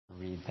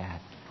read that.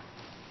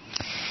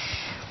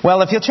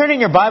 Well, if you'll turn in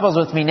your Bibles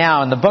with me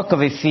now in the book of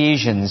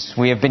Ephesians.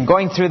 We have been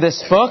going through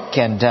this book,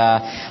 and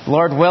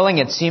Lord willing,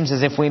 it seems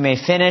as if we may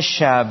finish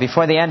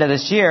before the end of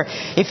this year.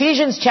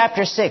 Ephesians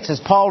chapter 6, as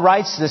Paul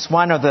writes this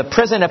one of the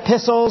prison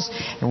epistles,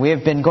 and we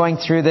have been going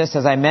through this,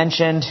 as I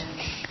mentioned,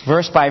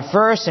 verse by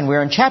verse, and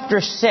we're in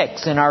chapter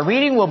 6, and our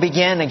reading will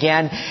begin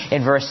again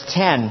in verse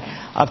 10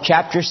 of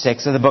chapter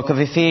 6 of the book of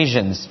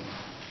Ephesians.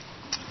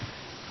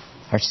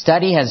 Our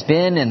study has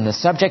been in the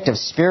subject of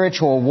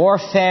spiritual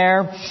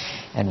warfare,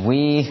 and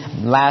we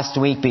last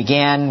week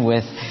began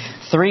with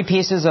 3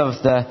 pieces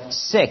of the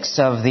 6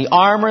 of the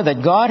armor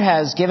that God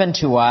has given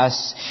to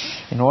us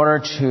in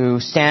order to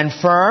stand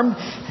firm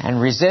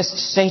and resist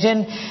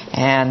Satan.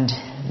 And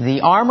the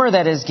armor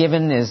that is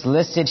given is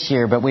listed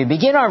here. But we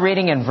begin our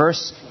reading in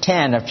verse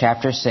 10 of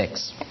chapter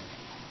 6.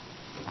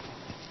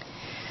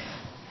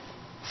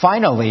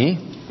 Finally,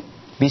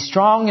 be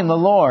strong in the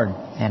Lord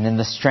and in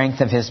the strength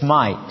of His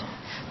might.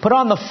 Put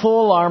on the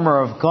full armor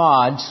of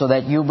God so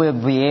that you will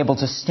be able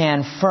to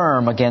stand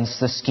firm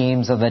against the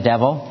schemes of the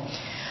devil.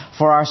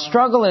 For our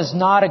struggle is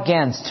not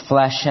against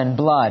flesh and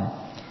blood,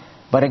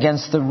 but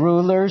against the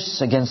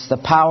rulers, against the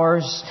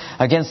powers,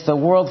 against the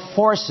world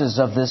forces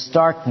of this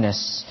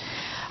darkness,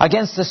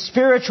 against the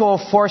spiritual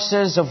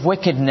forces of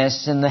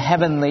wickedness in the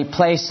heavenly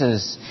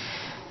places.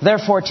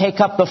 Therefore, take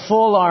up the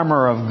full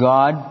armor of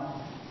God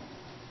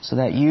so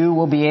that you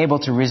will be able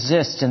to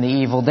resist in the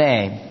evil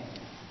day,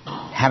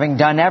 having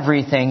done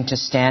everything to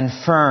stand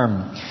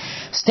firm.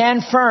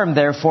 Stand firm,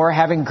 therefore,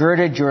 having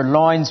girded your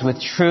loins with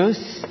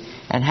truth,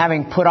 and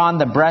having put on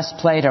the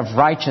breastplate of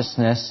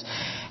righteousness,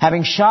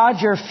 having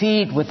shod your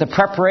feet with the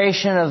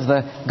preparation of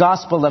the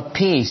gospel of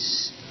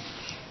peace.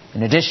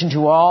 In addition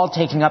to all,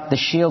 taking up the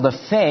shield of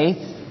faith,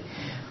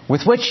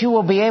 with which you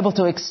will be able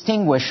to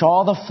extinguish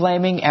all the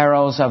flaming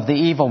arrows of the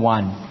evil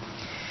one.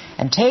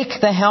 And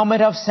take the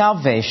helmet of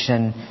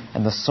salvation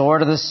and the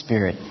sword of the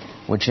Spirit,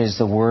 which is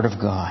the Word of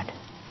God.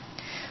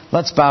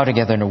 Let's bow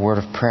together in a word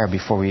of prayer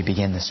before we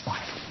begin this one.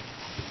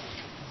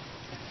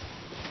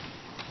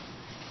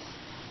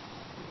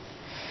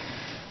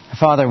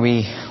 Father,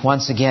 we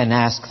once again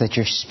ask that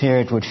your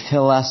Spirit would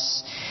fill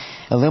us,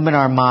 illumine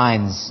our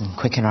minds, and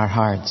quicken our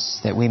hearts,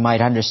 that we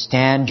might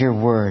understand your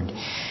word.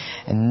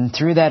 And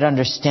through that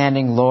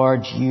understanding,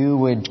 Lord, you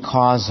would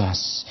cause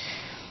us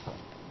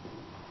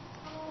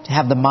to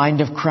have the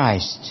mind of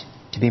Christ,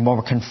 to be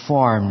more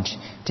conformed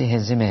to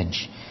His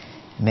image.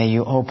 May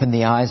you open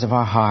the eyes of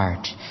our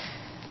heart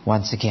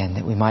once again,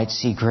 that we might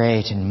see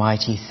great and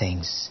mighty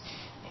things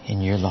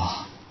in your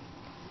law.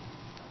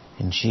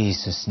 In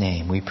Jesus'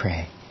 name we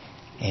pray.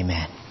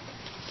 Amen.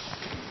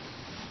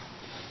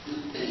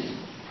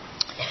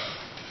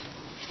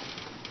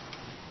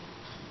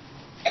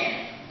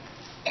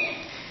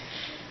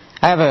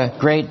 I have a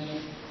great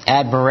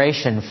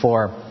admiration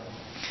for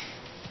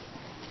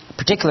a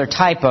particular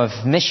type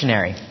of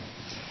missionary.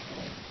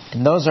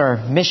 And those are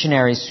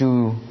missionaries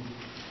who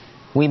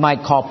we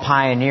might call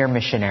pioneer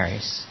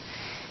missionaries.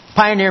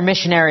 Pioneer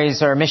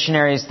missionaries are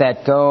missionaries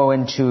that go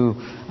into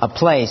a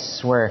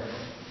place where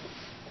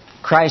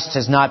Christ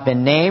has not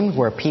been named,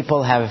 where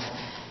people have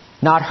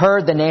not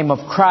heard the name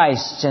of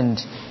Christ and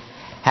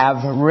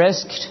have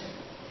risked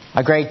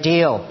a great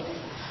deal.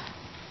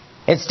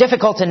 It's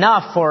difficult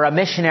enough for a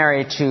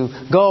missionary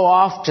to go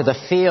off to the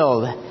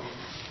field,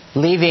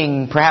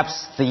 leaving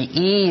perhaps the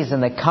ease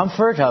and the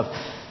comfort of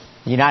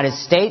the United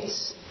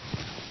States,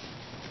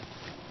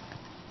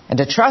 and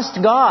to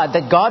trust God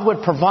that God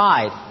would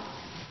provide.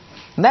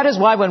 And that is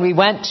why when we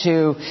went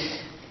to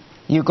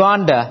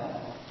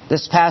Uganda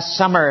this past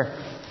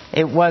summer,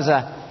 it was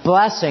a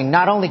blessing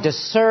not only to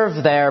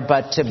serve there,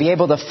 but to be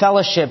able to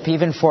fellowship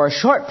even for a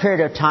short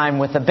period of time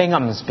with the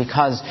Binghams,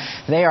 because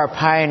they are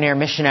pioneer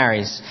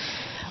missionaries.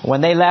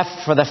 When they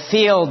left for the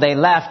field, they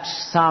left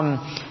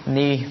some in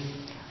the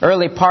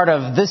early part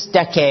of this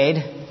decade,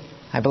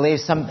 I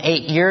believe some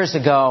 8 years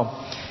ago.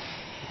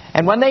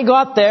 And when they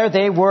got there,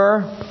 they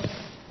were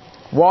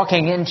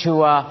walking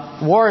into a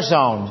war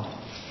zone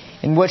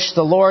in which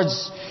the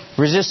Lord's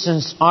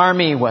resistance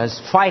army was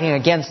fighting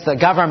against the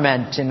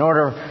government in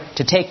order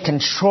to take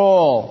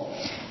control.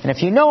 And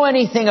if you know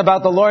anything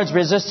about the Lord's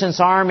resistance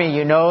army,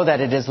 you know that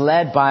it is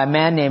led by a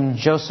man named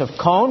Joseph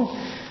Kone,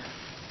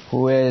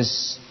 who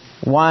is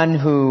one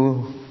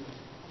who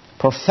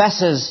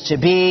professes to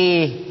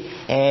be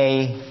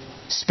a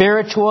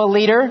spiritual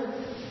leader,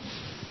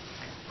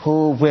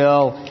 who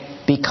will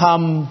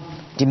become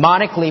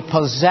demonically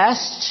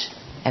possessed,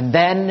 and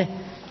then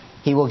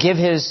he will give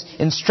his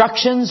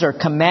instructions or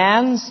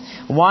commands,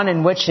 one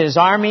in which his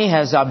army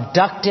has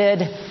abducted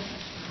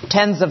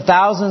tens of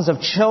thousands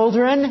of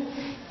children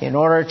in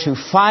order to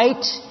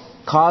fight,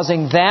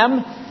 causing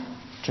them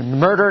to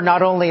murder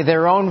not only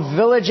their own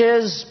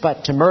villages,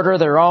 but to murder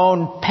their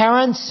own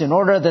parents in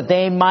order that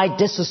they might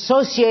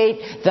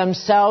disassociate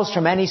themselves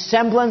from any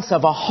semblance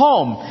of a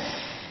home.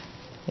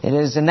 It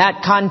is in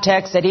that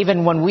context that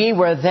even when we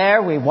were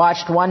there, we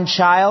watched one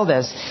child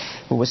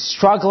who was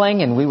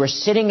struggling, and we were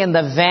sitting in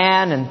the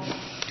van, and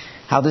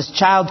How this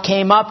child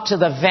came up to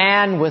the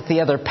van with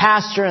the other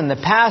pastor, and the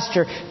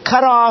pastor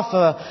cut off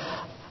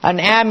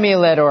an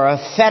amulet or a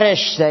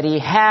fetish that he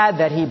had,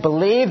 that he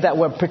believed that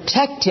would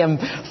protect him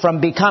from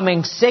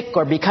becoming sick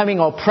or becoming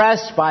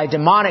oppressed by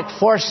demonic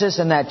forces,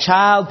 and that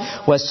child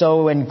was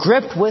so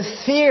engripped with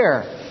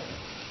fear.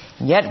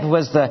 Yet it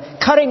was the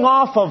cutting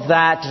off of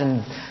that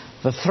and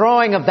the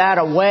throwing of that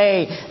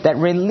away that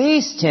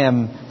released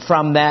him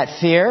from that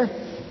fear.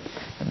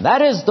 And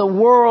that is the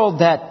world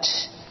that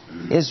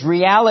is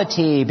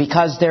reality,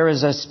 because there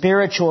is a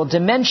spiritual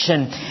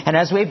dimension. And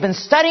as we've been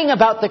studying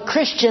about the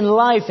Christian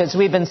life, as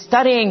we've been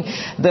studying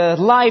the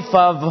life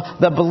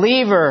of the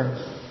believer,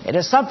 it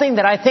is something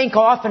that I think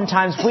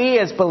oftentimes we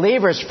as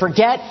believers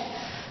forget,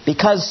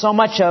 because so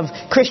much of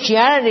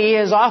Christianity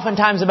is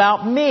oftentimes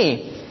about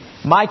me.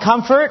 My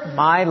comfort,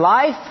 my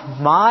life,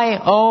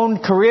 my own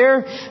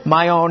career,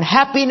 my own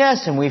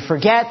happiness, and we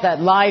forget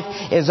that life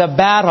is a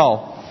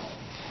battle.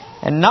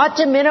 And not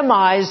to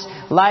minimize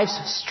life's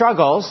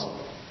struggles,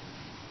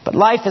 but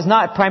life is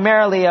not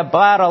primarily a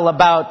battle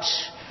about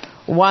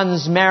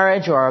one's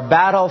marriage or a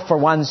battle for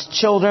one's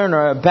children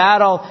or a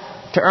battle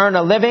to earn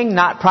a living,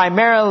 not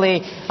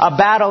primarily a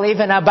battle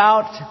even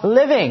about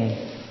living.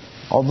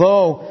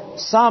 Although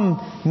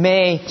some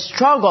may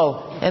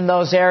struggle in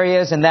those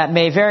areas, and that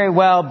may very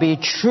well be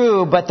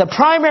true, but the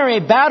primary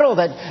battle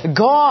that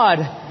God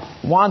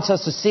wants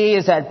us to see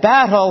is that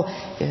battle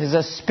is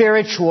a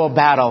spiritual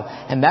battle.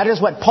 And that is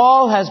what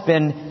Paul has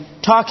been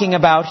talking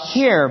about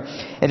here.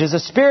 It is a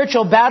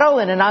spiritual battle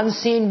in an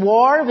unseen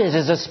war. It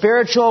is a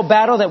spiritual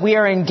battle that we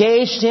are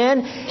engaged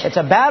in. It's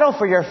a battle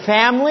for your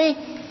family,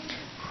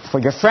 for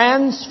your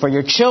friends, for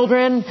your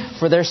children,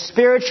 for their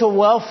spiritual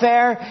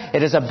welfare.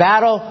 It is a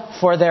battle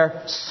for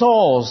their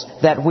souls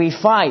that we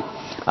fight.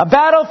 A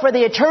battle for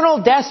the eternal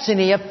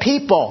destiny of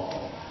people.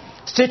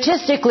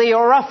 Statistically,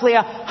 or roughly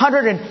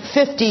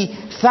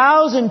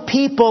 150,000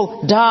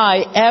 people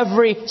die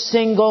every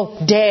single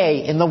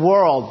day in the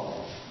world.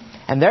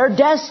 And their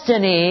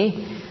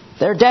destiny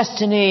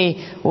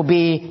will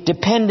be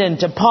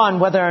dependent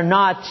upon whether or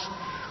not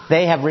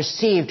they have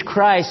received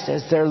Christ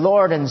as their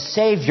Lord and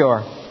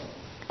Savior.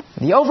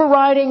 The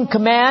overriding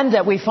command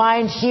that we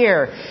find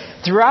here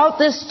throughout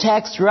this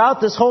text,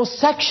 throughout this whole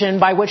section,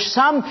 by which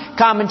some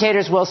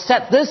commentators will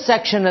set this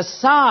section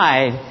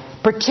aside,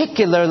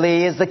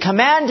 particularly, is the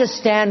command to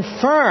stand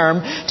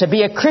firm, to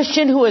be a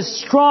Christian who is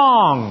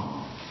strong.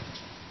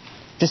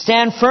 To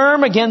stand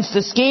firm against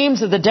the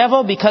schemes of the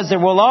devil, because there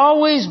will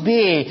always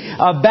be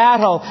a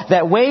battle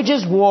that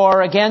wages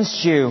war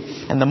against you.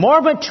 And the more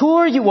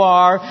mature you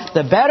are,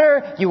 the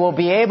better you will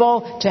be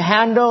able to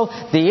handle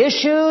the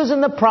issues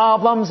and the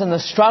problems and the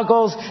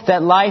struggles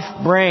that life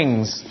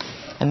brings.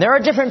 And there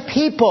are different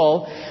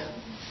people,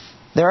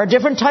 there are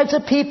different types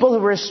of people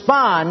who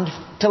respond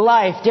to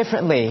life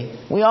differently.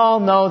 We all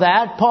know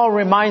that. Paul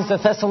reminds the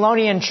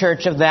Thessalonian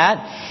church of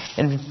that.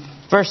 In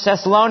 1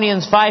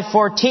 Thessalonians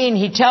 5:14,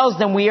 he tells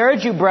them, "We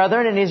urge you,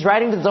 brethren," and he's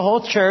writing to the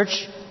whole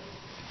church,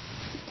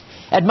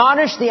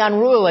 "admonish the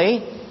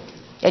unruly,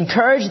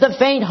 encourage the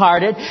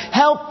faint-hearted,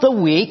 help the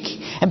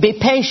weak, and be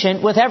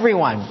patient with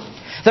everyone."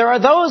 There are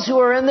those who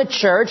are in the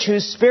church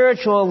whose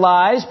spiritual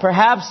lives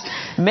perhaps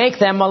make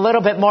them a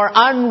little bit more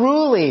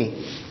unruly.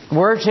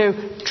 We're to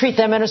treat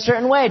them in a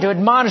certain way, to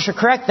admonish or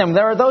correct them.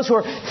 There are those who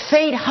are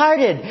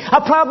faint-hearted.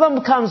 A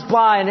problem comes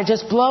by and it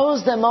just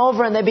blows them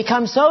over and they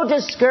become so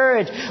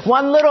discouraged.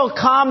 One little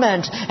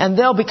comment and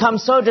they'll become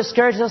so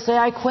discouraged they'll say,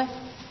 "I quit."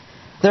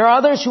 There are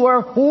others who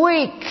are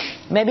weak.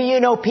 Maybe you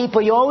know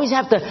people, you always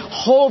have to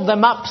hold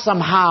them up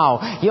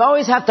somehow. You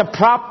always have to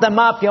prop them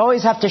up. You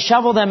always have to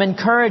shovel them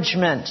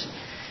encouragement.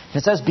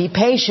 It says, "Be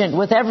patient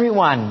with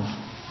everyone."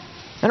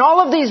 And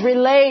all of these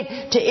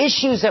relate to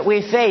issues that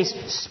we face,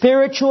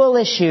 spiritual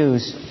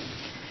issues.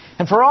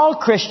 And for all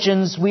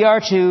Christians, we are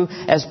to,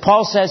 as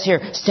Paul says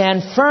here,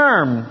 stand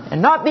firm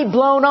and not be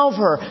blown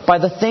over by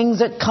the things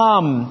that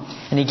come.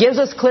 And he gives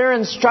us clear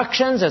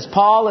instructions, as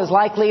Paul is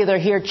likely either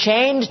here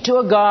chained to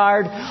a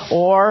guard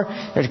or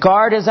the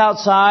guard is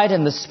outside,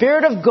 and the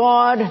Spirit of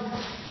God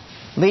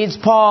leads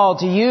Paul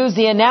to use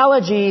the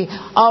analogy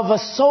of a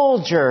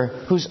soldier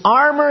whose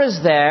armor is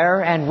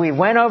there, and we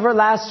went over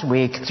last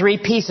week 3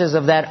 pieces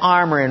of that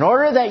armor in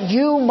order that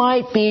you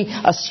might be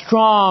a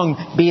strong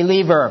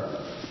believer.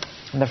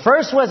 And the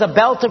first was a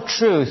belt of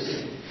truth,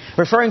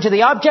 referring to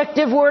the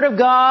objective Word of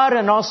God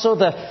and also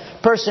the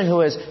person who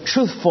is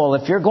truthful.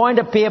 If you're going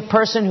to be a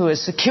person who is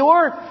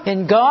secure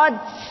in God,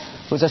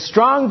 who's a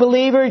strong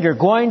believer, you're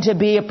going to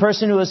be a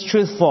person who is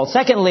truthful.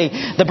 Secondly,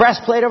 the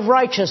breastplate of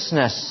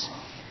righteousness.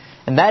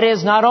 And that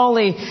is not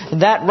only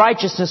that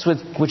righteousness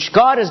which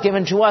God has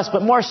given to us,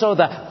 but more so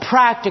the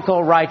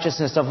practical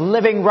righteousness of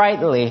living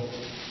rightly.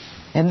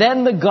 And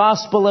then the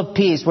gospel of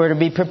peace. We're to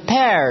be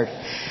prepared.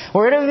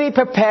 We're to be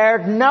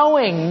prepared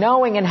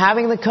knowing and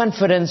having the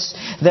confidence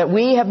that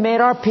we have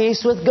made our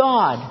peace with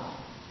God.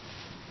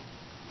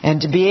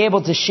 And to be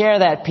able to share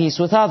that peace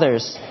with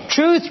others.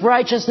 Truth,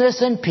 righteousness,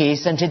 and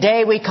peace. And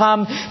today we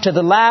come to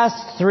the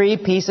last 3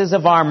 pieces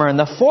of armor. And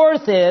the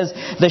fourth is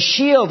the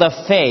shield of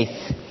faith.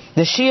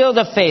 The shield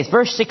of faith.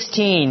 Verse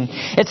 16.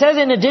 It says,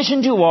 in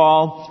addition to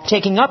all,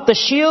 taking up the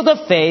shield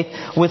of faith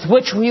with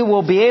which we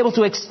will be able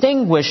to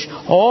extinguish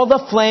all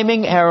the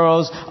flaming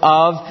arrows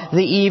of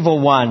the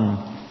evil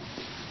one.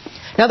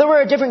 Now, there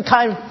were different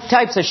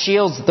types of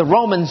shields that the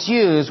Romans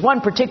used. One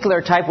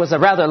particular type was a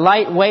rather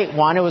lightweight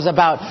one. It was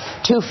about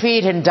 2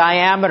 feet in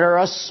diameter,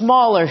 a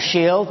smaller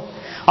shield,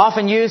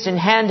 often used in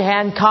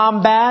hand-to-hand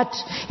combat.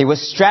 It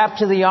was strapped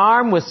to the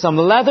arm with some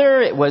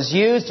leather. It was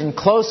used in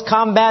close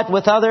combat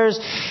with others.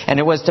 And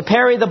it was to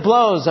parry the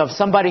blows of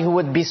somebody who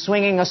would be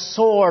swinging a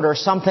sword or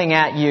something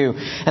at you.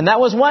 And that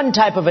was one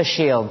type of a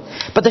shield.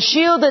 But the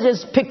shield that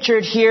is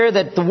pictured here,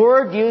 that the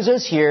word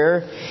uses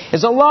here,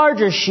 is a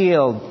larger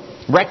shield.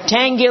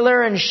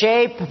 Rectangular in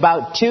shape,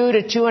 about 2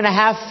 to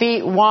 2.5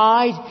 feet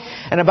wide,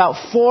 and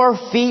about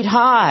 4 feet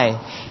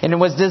high. And it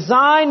was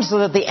designed so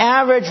that the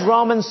average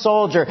Roman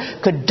soldier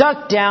could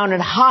duck down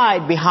and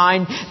hide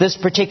behind this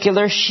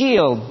particular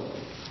shield.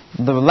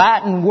 The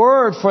Latin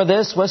word for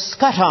this was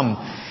scutum.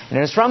 And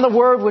it is from the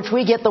word which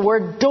we get the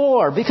word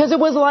door, because it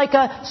was like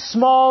a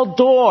small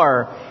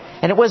door.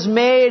 And it was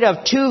made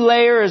of 2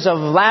 layers of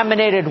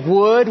laminated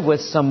wood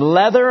with some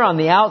leather on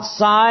the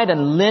outside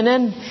and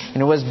linen. And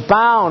it was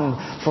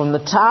bound from the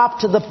top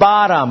to the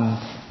bottom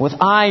with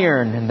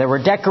iron. And there were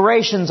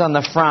decorations on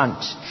the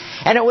front.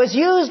 And it was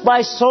used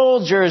by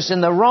soldiers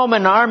in the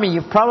Roman army.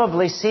 You've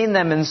probably seen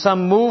them in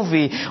some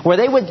movie where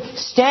they would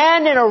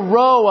stand in a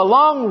row, a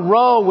long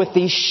row with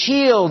these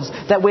shields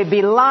that would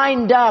be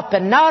lined up.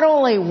 And not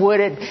only would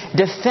it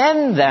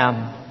defend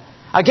them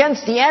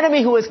against the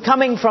enemy who was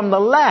coming from the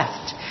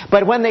left,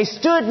 but when they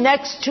stood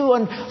next to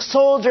a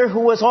soldier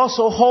who was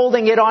also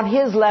holding it on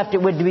his left,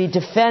 it would be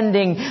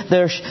defending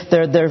their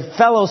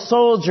fellow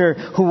soldier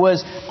who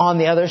was on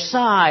the other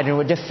side and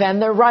would defend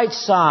their right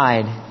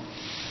side.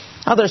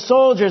 Other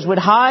soldiers would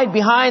hide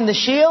behind the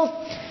shield.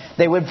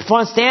 They would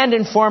stand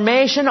in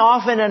formation,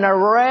 often in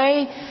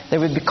array. They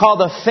would be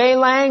called a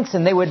phalanx,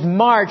 and they would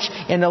march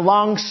in a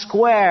long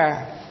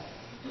square.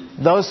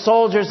 Those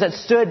soldiers that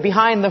stood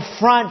behind the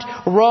front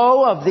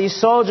row of these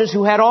soldiers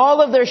who had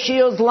all of their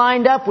shields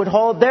lined up would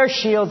hold their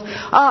shields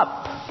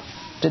up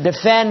to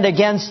defend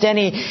against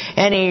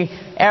any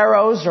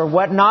arrows or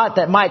whatnot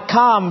that might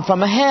come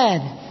from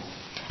ahead.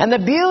 And the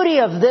beauty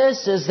of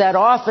this is that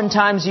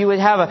oftentimes you would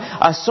have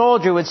a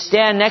soldier who would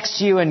stand next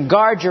to you and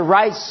guard your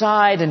right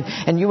side,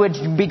 and you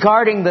would be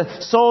guarding the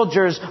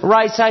soldier's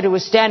right side who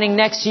was standing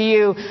next to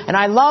you. And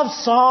I love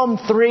Psalm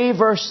 3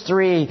 verse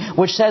 3,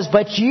 which says,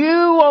 "But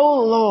you,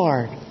 O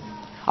Lord,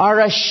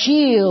 are a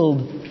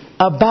shield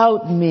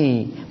about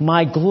me,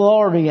 my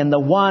glory, and the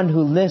one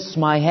who lifts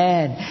my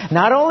head."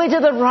 Not only to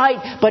the right,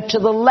 but to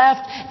the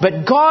left.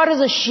 But God is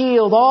a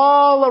shield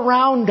all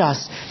around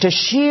us to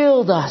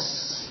shield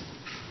us.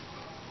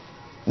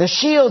 The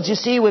shields, you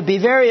see, would be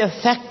very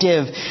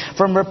effective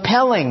from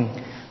repelling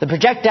the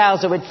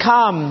projectiles that would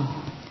come.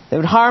 They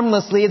would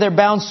harmlessly either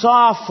bounce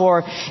off,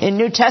 or in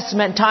New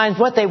Testament times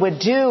what they would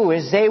do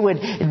is they would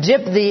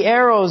dip the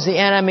arrows, the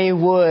enemy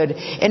would,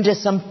 into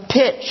some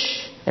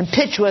pitch. And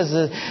pitch was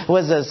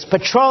a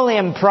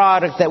petroleum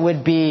product that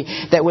would be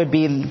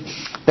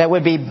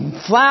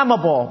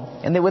flammable.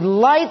 And they would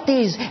light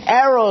these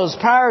arrows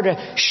prior to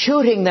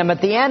shooting them at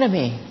the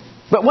enemy.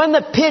 But when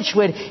the pitch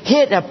would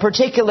hit a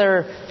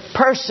particular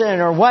person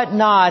or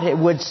whatnot, it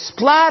would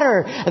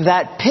splatter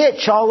that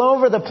pitch all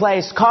over the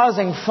place,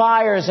 causing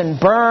fires and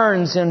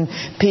burns in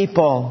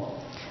people.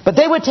 But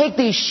they would take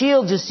these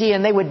shields, you see,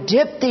 and they would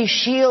dip these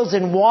shields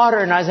in water.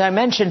 And as I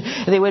mentioned,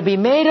 they would be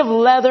made of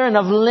leather and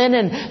of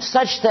linen,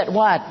 such that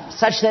what?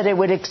 Such that it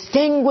would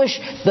extinguish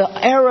the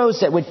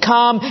arrows that would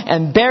come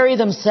and bury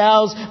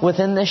themselves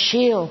within the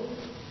shield.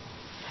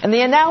 And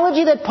the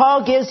analogy that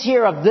Paul gives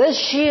here of this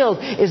shield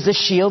is the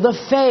shield of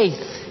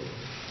faith.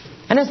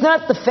 And it's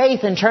not the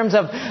faith in terms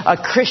of a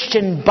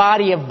Christian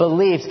body of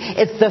beliefs.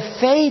 It's the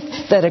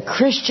faith that a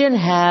Christian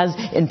has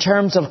in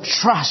terms of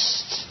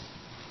trust.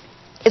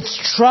 It's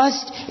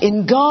trust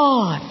in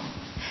God.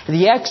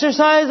 The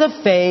exercise of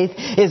faith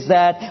is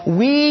that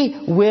we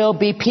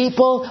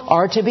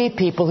are to be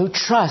people who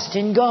trust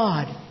in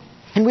God.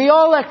 And we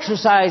all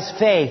exercise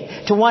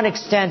faith to one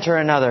extent or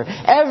another.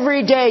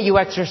 Every day you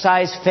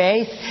exercise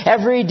faith.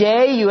 Every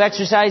day you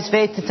exercise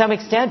faith to some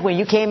extent. When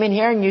you came in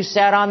here and you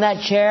sat on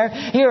that chair,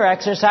 you're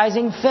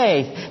exercising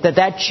faith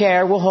that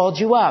chair will hold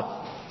you up.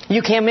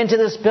 You came into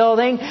this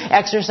building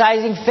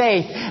exercising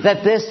faith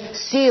that this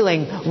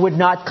ceiling would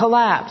not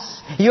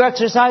collapse. You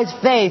exercise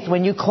faith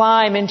when you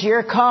climb into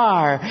your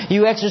car.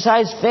 You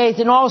exercise faith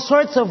in all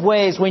sorts of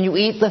ways when you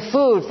eat the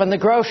food from the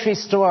grocery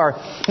store,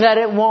 that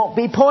it won't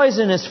be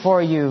poisonous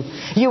for you.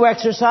 You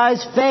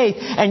exercise faith,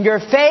 and your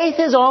faith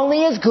is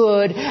only as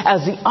good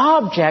as the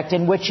object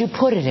in which you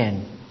put it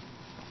in.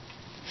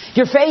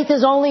 Your faith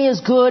is only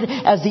as good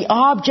as the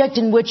object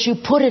in which you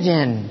put it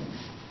in.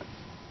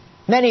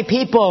 Many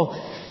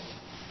people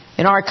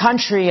in our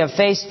country have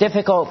faced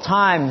difficult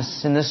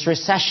times in this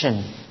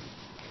recession.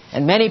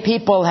 And many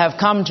people have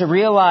come to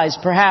realize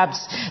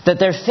perhaps that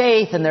their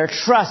faith and their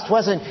trust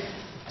wasn't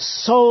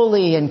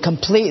solely and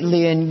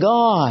completely in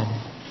God.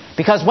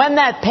 Because when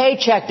that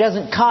paycheck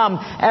doesn't come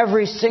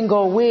every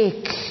single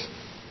week,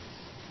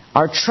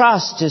 our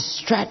trust is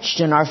stretched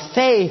and our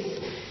faith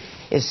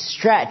is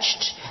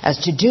stretched as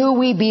to do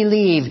we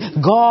believe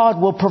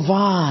God will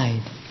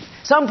provide.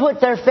 Some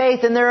put their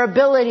faith in their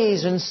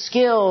abilities and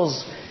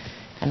skills,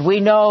 and we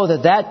know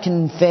that that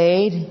can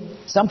fade.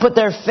 Some put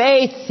their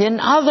faith in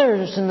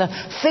others, in the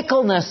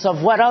fickleness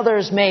of what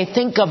others may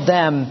think of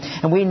them,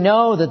 and we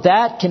know that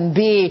that can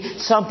be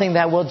something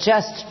that will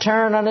just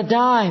turn on a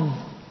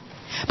dime.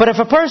 But if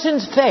a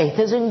person's faith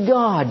is in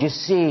God, you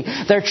see,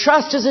 their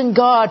trust is in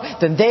God,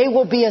 then they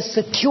will be a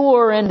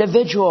secure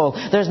individual.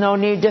 There's no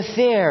need to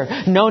fear,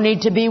 no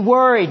need to be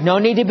worried, no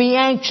need to be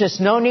anxious,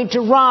 no need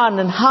to run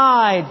and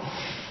hide.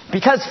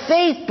 Because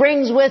faith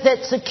brings with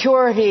it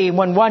security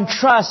when one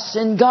trusts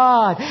in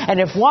God.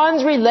 And if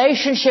one's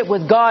relationship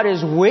with God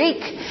is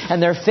weak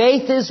and their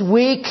faith is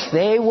weak,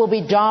 they will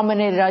be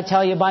dominated, I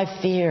tell you, by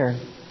fear.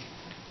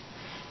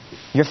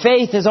 Your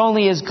faith is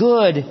only as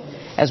good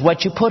as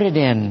what you put it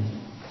in.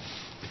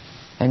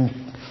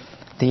 And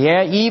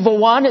the evil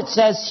one, it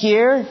says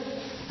here,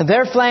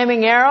 their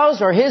flaming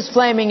arrows or his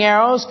flaming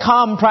arrows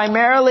come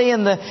primarily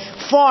in the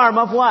form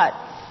of what?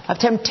 Of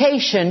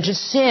temptation to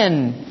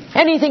sin.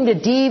 Anything to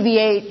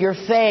deviate your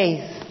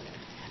faith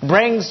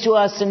brings to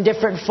us in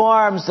different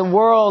forms. The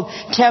world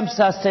tempts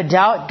us to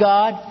doubt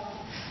God,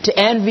 to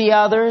envy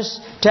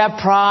others, to have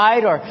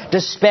pride or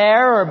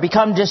despair or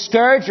become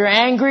discouraged or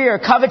angry or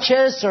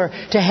covetous or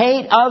to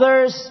hate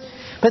others.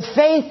 But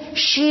faith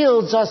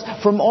shields us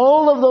from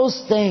all of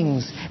those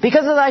things.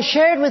 Because as I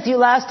shared with you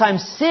last time,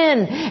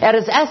 sin at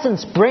its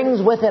essence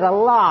brings with it a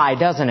lie,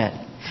 doesn't it?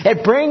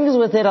 It brings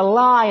with it a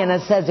lie, and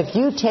it says, if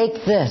you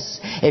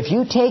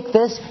take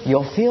this,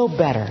 you'll feel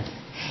better.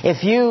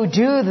 If you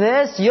do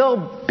this,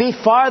 you'll be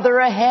farther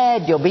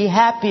ahead. You'll be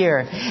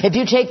happier. If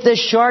you take this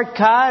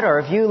shortcut, or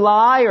if you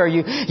lie, or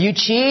you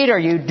cheat, or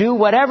you do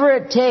whatever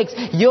it takes,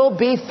 you'll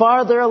be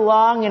farther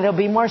along and it'll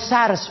be more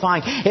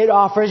satisfying. It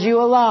offers you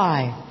a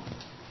lie.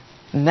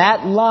 And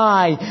that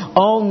lie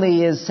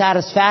only is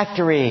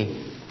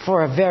satisfactory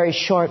for a very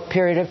short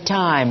period of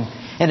time.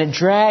 And it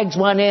drags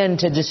one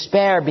into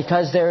despair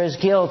because there is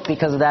guilt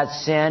because of that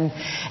sin.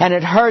 And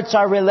it hurts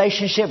our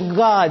relationship with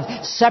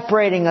God,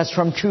 separating us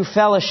from true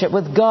fellowship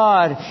with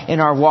God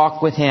in our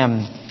walk with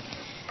Him.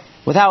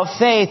 Without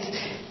faith,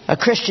 a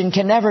Christian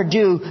can never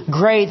do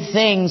great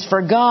things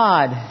for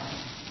God.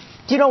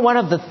 Do you know one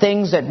of the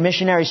things that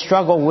missionaries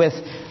struggle with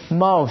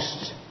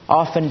most,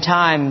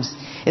 oftentimes,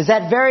 is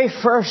that very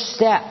first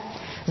step.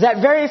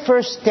 That very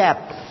first step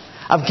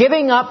of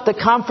giving up the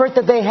comfort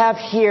that they have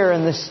here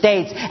in the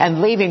States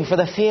and leaving for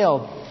the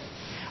field.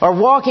 Or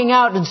walking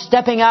out and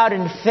stepping out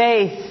in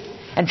faith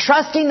and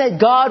trusting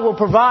that God will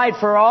provide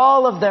for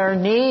all of their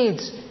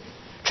needs.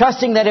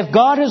 Trusting that if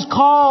God has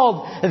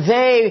called,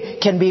 they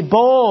can be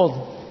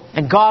bold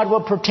and God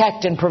will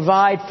protect and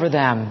provide for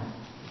them.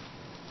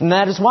 And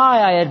that is why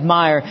I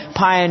admire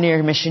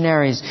pioneer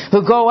missionaries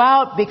who go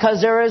out because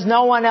there is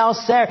no one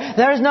else there.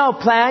 There's no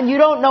plan. You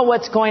don't know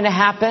what's going to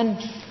happen.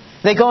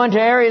 They go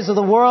into areas of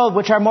the world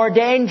which are more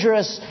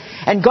dangerous.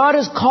 And God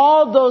has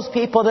called those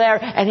people there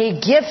and He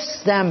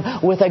gifts them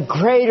with a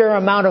greater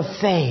amount of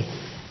faith.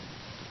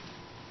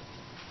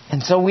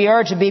 And so we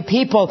are to be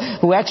people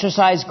who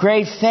exercise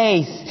great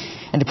faith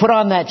and to put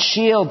on that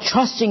shield,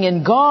 trusting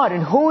in God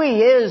and who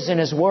He is in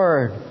His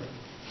Word.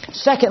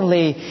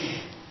 Secondly,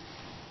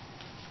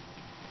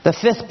 the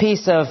fifth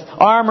piece of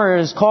armor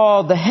is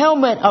called the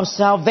helmet of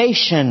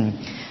salvation.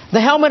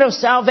 The helmet of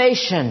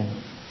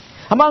salvation.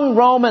 Among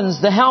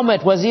Romans, the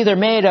helmet was either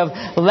made of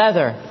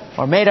leather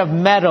or made of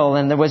metal,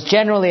 and there was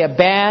generally a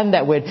band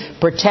that would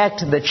protect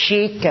the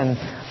cheek and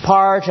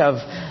part of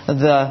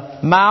the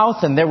mouth,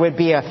 and there would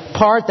be a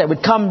part that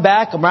would come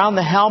back around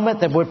the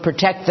helmet that would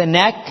protect the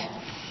neck.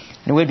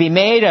 It would be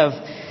made of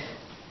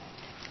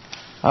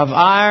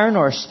iron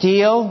or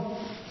steel,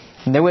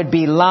 and it would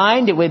be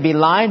lined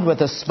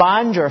with a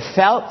sponge or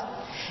felt,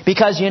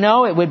 because,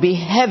 it would be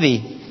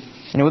heavy.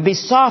 And it would be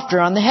softer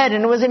on the head.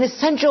 And it was an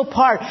essential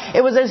part.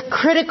 It was a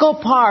critical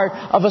part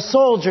of a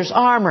soldier's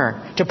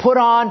armor to put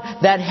on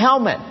that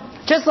helmet.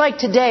 Just like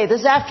today,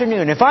 this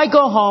afternoon, if I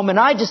go home and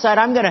I decide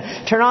I'm going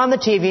to turn on the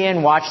TV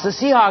and watch the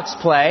Seahawks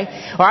play,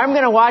 or I'm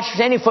going to watch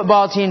any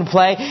football team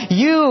play,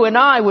 you and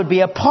I would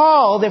be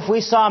appalled if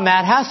we saw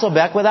Matt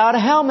Hasselbeck without a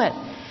helmet.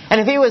 And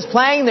if he was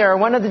playing there, or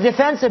one of the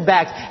defensive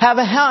backs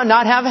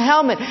not have a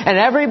helmet, and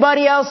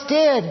everybody else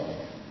did,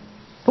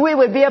 we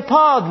would be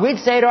appalled. We'd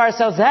say to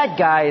ourselves, that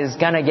guy is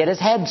going to get his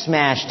head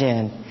smashed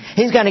in.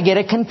 He's going to get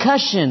a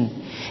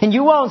concussion. And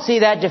you won't see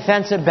that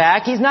defensive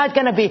back. He's not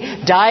going to be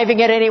diving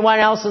at anyone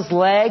else's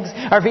legs.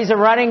 Or if he's a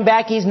running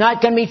back, he's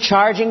not going to be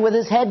charging with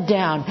his head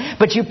down.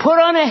 But you put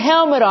on a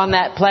helmet on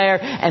that player,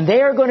 and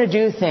they are going to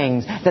do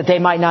things that they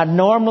might not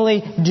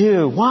normally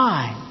do.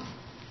 Why?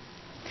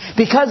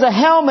 Because a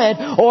helmet,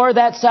 or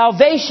that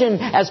salvation,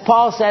 as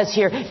Paul says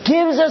here,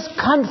 gives us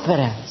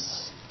confidence.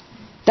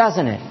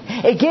 Doesn't it?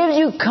 It gives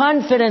you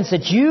confidence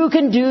that you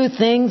can do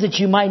things that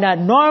you might not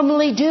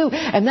normally do.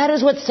 And that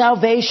is what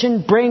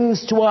salvation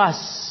brings to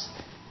us.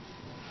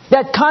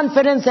 That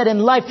confidence that in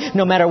life,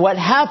 no matter what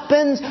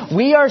happens,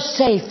 we are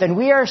safe and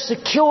we are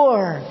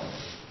secure.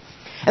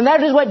 And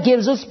that is what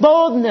gives us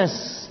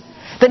boldness.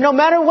 That no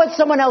matter what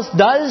someone else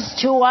does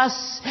to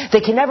us,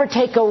 they can never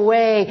take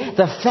away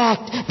the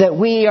fact that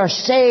we are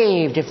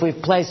saved if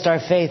we've placed our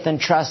faith and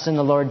trust in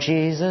the Lord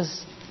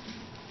Jesus.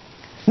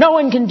 No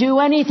one can do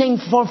anything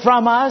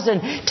from us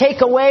and take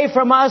away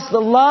from us the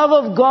love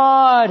of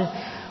God,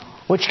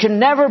 which can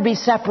never be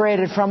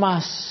separated from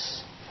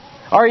us.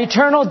 Our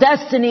eternal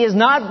destiny is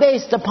not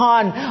based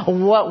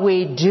upon what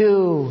we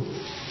do,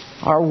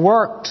 our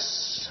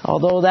works,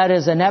 although that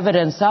is an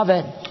evidence of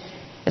it.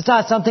 It's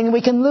not something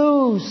we can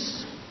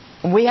lose.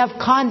 We have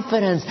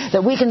confidence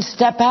that we can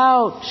step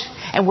out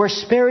and we're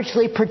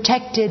spiritually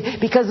protected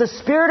because the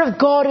Spirit of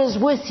God is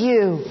with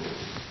you.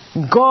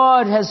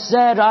 God has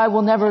said, I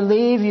will never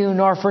leave you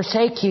nor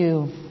forsake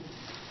you.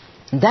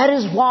 That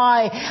is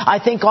why I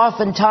think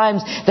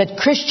oftentimes that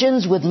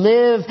Christians would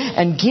live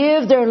and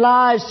give their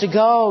lives to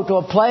go to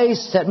a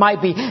place that might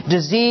be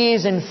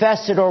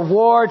disease-infested or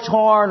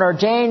war-torn or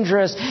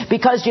dangerous.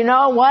 Because you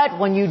know what?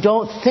 When you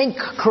don't think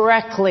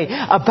correctly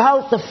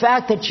about the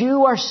fact that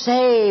you are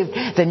saved,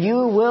 then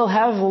you will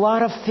have a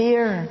lot of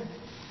fear.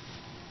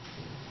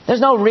 There's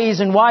no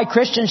reason why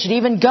Christians should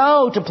even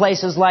go to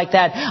places like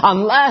that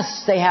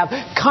unless they have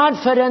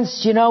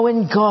confidence,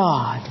 in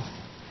God.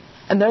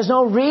 And there's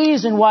no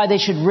reason why they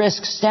should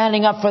risk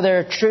standing up for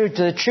their truth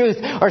to the truth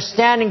or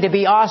standing to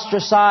be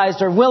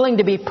ostracized or willing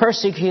to be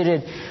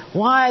persecuted.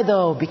 Why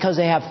though? Because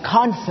they have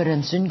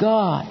confidence in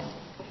God.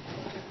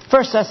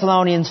 1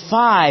 Thessalonians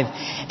 5,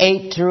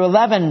 8 through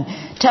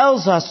 11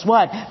 tells us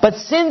what? But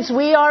since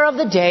we are of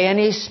the day, and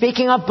he's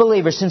speaking of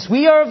believers, since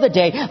we are of the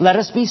day, let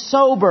us be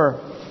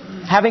sober,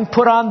 having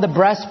put on the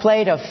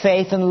breastplate of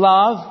faith and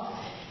love,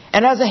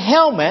 and as a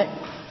helmet,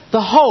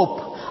 the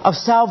hope of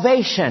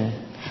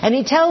salvation. And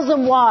he tells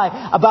them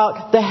why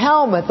about the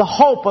helmet, the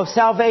hope of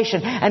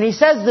salvation. And he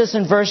says this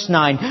in verse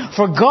 9,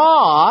 for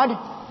God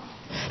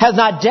has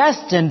not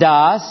destined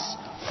us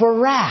for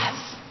wrath,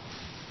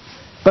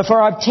 but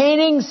for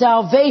obtaining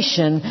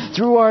salvation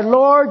through our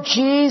Lord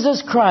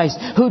Jesus Christ,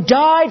 who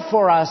died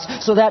for us,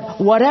 so that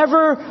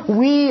whatever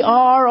we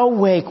are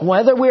awake,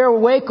 whether we are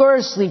awake or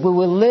asleep, we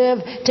will live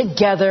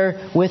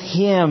together with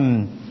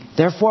Him.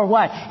 Therefore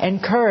what?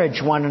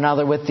 Encourage one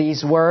another with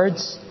these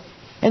words.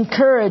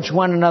 Encourage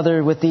one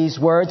another with these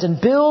words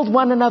and build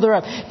one another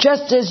up,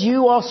 just as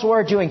you also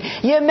are doing.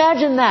 You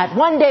imagine that.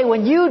 One day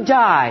when you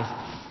die,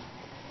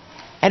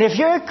 and if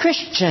you're a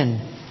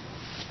Christian,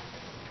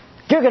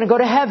 you're going to go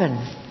to heaven.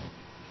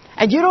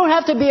 And you don't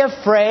have to be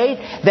afraid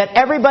that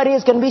everybody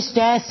is going to be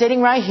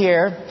sitting right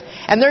here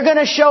and they're going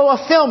to show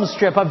a film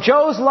strip of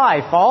Joe's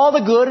life, all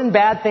the good and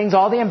bad things,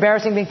 all the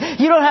embarrassing things.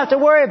 You don't have to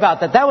worry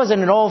about that. That was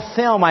in an old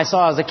film I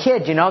saw as a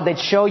kid, They'd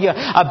show you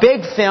a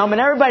big film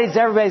and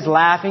everybody's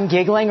laughing,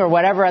 giggling or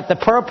whatever at the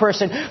poor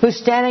person who's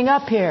standing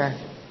up here.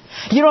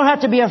 You don't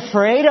have to be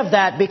afraid of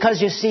that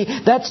because you see,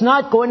 that's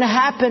not going to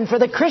happen. For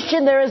the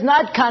Christian, there is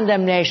not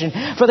condemnation.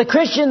 For the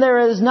Christian, there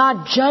is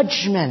not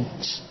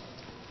judgment.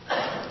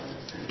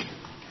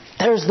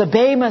 There's the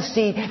Bema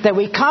seat that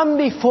we come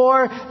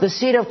before the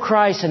seat of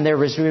Christ and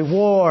there is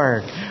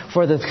reward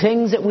for the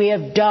things that we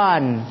have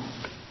done.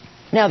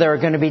 Now, there are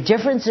going to be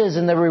differences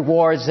in the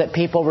rewards that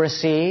people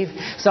receive.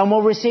 Some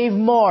will receive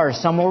more,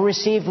 some will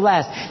receive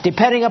less,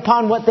 depending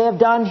upon what they have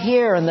done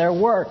here in their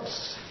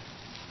works.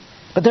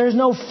 But there's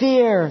no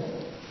fear.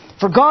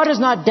 For God has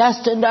not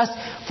destined us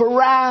for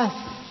wrath.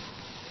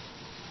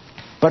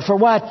 But for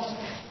what?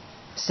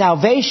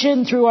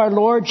 Salvation through our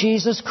Lord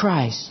Jesus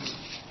Christ.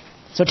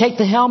 So take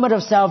the helmet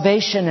of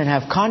salvation and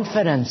have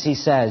confidence, he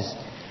says.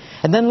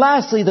 And then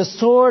lastly, the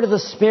sword of the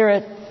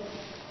Spirit.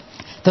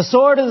 The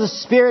sword of the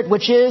Spirit,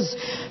 which is,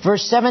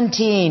 verse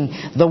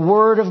 17, the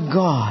Word of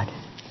God.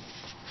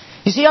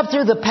 You see, up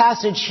through the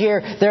passage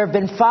here, there have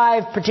been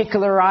 5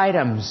 particular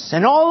items.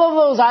 And all of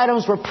those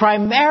items were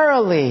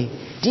primarily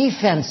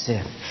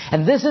defensive.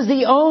 And this is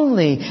the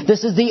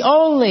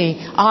only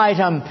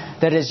item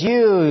that is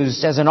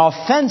used as an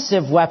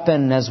offensive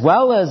weapon as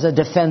well as a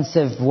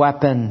defensive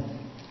weapon.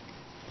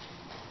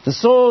 The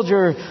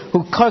soldier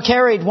who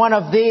carried one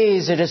of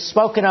these, it is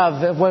spoken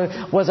of,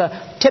 was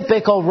a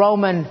typical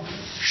Roman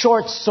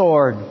short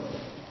sword,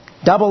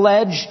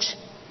 double-edged.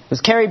 It was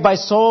carried by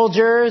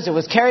soldiers. It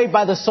was carried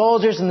by the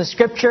soldiers in the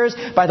Scriptures,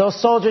 by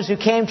those soldiers who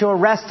came to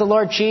arrest the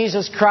Lord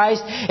Jesus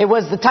Christ. It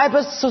was the type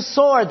of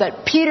sword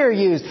that Peter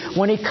used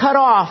when he cut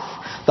off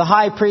the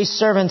high priest's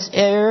servant's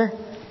ear.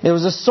 It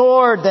was a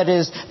sword that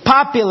is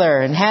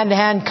popular in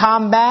hand-to-hand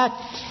combat,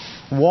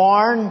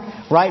 worn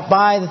right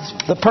by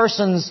the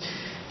person's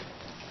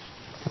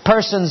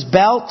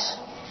belt,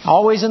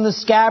 always in the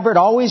scabbard,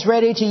 always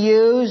ready to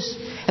use.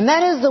 And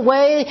that is the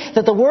way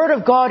that the Word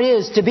of God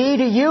is to be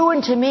to you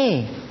and to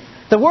me.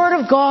 The Word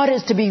of God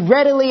is to be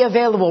readily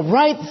available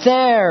right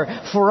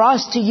there for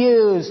us to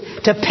use,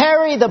 to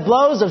parry the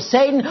blows of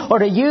Satan or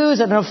to use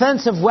an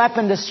offensive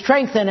weapon to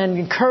strengthen and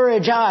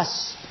encourage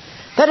us.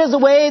 That is the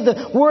way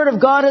the Word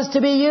of God is to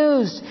be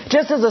used.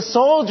 Just as a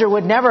soldier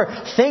would never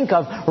think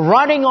of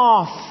running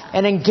off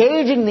and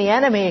engaging the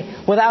enemy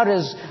without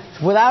his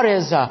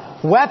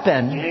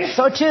weapon,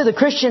 so too the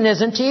Christian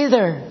isn't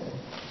either.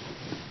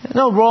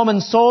 No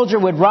Roman soldier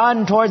would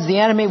run towards the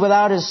enemy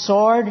without his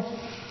sword.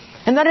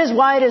 And that is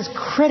why it is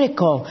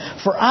critical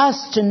for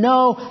us to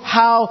know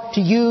how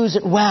to use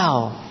it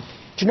well.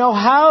 To know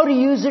how to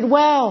use it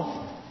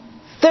well.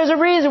 There's a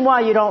reason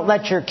why you don't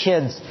let your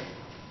kids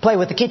play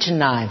with the kitchen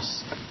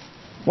knives.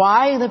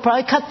 Why? They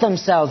probably cut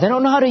themselves. They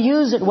don't know how to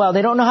use it well.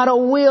 They don't know how to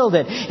wield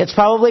it. It's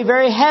probably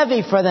very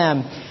heavy for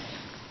them.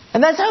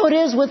 And that's how it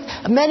is with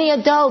many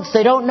adults.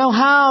 They don't know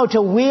how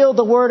to wield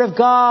the Word of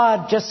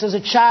God, just as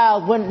a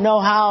child wouldn't know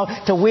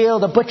how to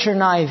wield a butcher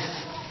knife.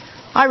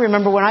 I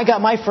remember when I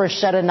got my first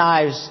set of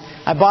knives,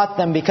 I bought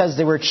them because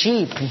they were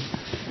cheap.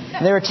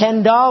 They were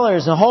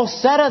 $10, a whole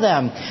set of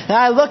them. And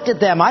I looked at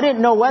them. I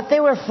didn't know what they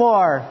were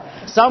for.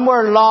 Some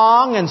were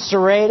long and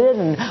serrated,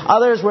 and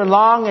others were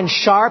long and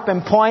sharp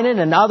and pointed,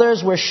 and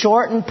others were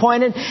short and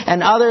pointed,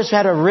 and others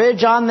had a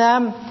ridge on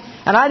them.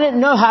 And I didn't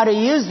know how to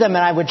use them,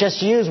 and I would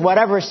just use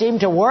whatever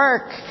seemed to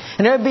work.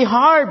 And it would be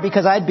hard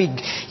because I'd be,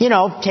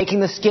 taking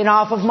the skin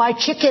off of my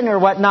chicken or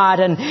whatnot,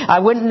 and I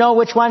wouldn't know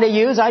which one to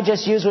use. I'd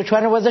just use which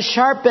one was the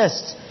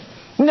sharpest.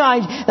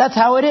 That's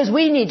how it is.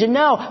 We need to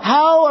know,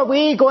 how are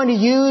we going to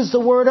use the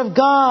Word of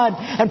God?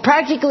 And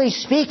practically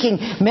speaking,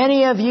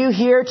 many of you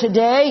here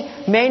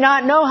today may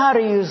not know how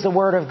to use the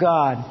Word of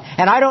God.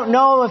 And I don't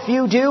know if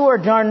you do or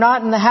are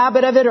not in the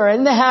habit of it or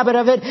in the habit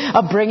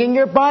of bringing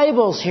your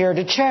Bibles here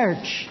to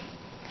church.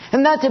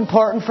 And that's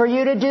important for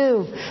you to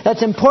do.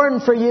 That's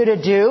important for you to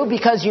do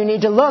because you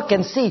need to look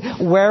and see,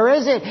 where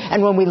is it?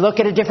 And when we look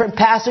at a different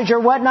passage or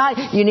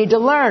whatnot, you need to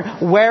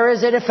learn, where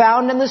is it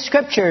found in the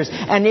Scriptures?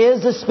 And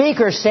is the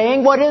speaker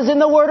saying what is in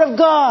the Word of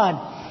God?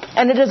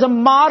 And it is a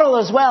model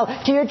as well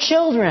to your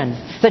children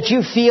that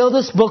you feel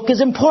this book is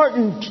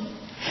important.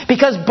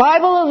 Because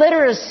Bible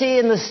illiteracy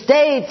in the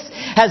States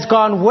has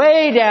gone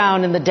way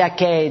down in the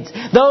decades.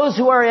 Those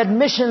who are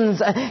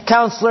admissions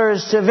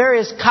counselors to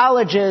various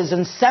colleges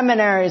and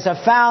seminaries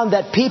have found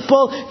that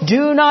people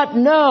do not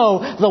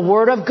know the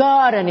Word of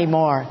God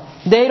anymore.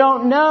 They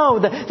don't know.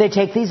 They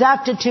take these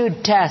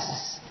aptitude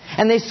tests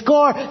and they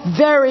score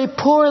very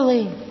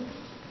poorly.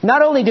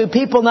 Not only do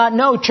people not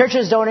know,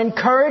 churches don't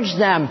encourage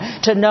them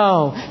to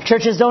know.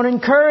 Churches don't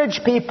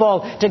encourage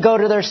people to go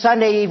to their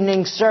Sunday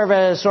evening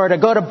service or to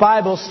go to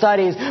Bible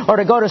studies or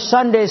to go to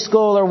Sunday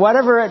school or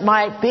whatever it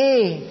might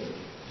be.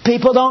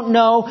 People don't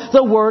know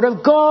the Word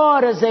of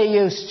God as they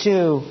used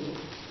to.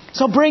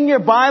 So bring your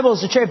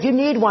Bibles to church. If you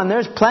need one,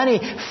 there's plenty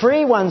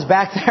free ones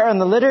back there on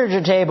the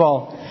literature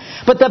table.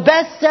 But the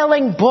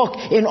best-selling book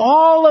in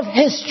all of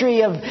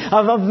history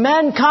of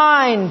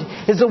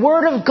mankind is the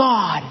Word of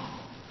God.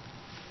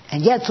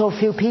 And yet so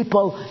few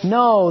people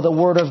know the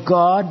Word of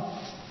God.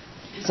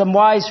 Some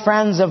wise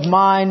friends of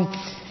mine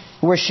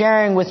who were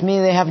sharing with me,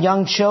 they have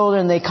young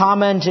children, they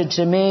commented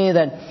to me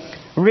that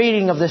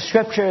reading of the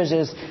Scriptures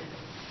is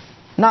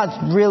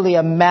not really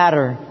a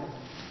matter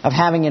of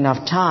having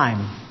enough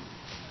time.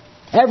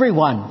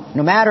 Everyone,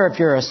 no matter if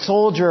you're a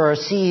soldier or a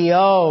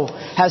CEO,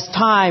 has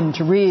time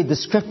to read the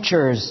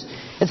Scriptures.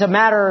 It's a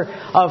matter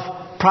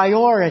of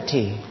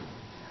priority.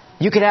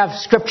 You could have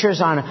Scriptures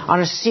on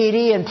a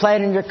CD and play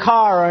it in your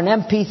car, or an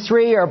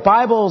MP3, or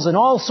Bibles, and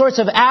all sorts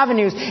of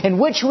avenues in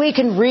which we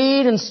can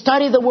read and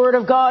study the Word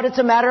of God. It's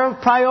a matter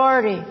of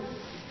priority.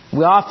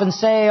 We often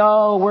say,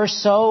 oh, we're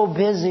so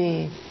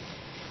busy.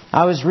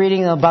 I was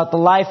reading about the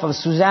life of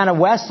Susanna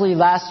Wesley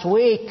last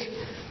week,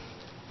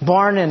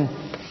 born in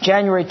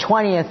January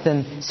 20th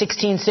in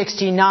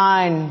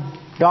 1669,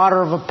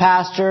 daughter of a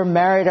pastor,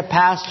 married a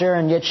pastor,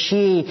 and yet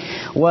she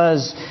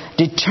was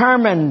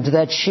determined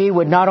that she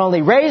would not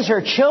only raise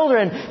her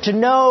children to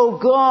know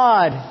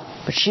God,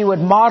 but she would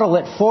model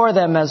it for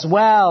them as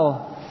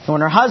well. And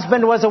when her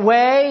husband was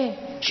away,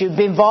 she would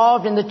be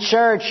involved in the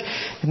church.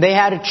 They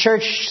had a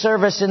church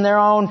service in their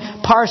own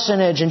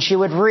parsonage, and she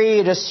would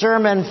read a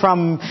sermon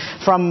from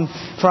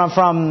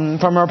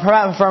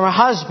her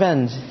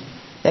husband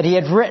that he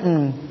had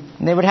written.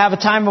 And they would have a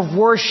time of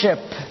worship.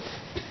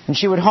 And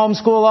she would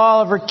homeschool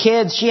all of her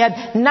kids. She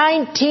had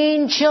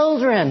 19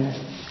 children.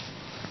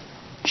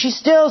 She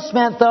still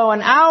spent, though,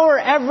 an hour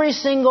every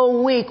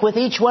single week with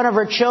each one of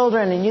her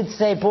children. And you'd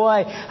say,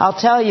 boy, I'll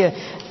tell you,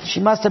 she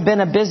must have been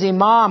a busy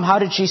mom. How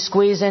did she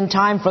squeeze in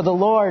time for the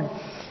Lord?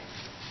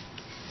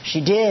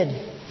 She did.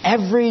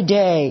 Every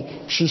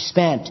day she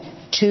spent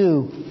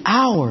 2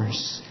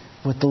 hours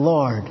with the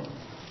Lord,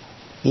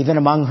 even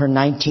among her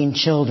 19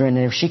 children.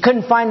 And if she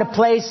couldn't find a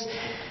place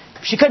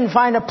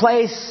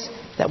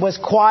that was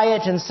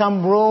quiet in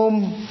some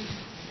room,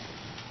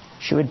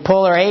 she would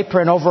pull her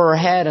apron over her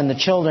head, and the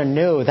children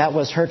knew that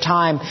was her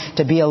time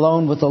to be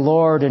alone with the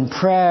Lord in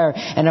prayer.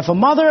 And if a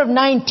mother of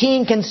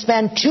 19 can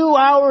spend 2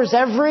 hours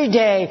every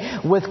day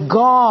with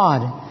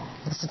God,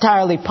 it's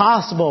entirely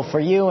possible for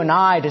you and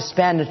I to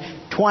spend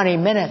 20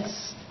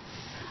 minutes.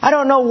 I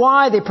don't know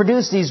why they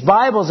produce these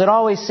Bibles that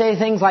always say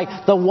things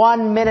like the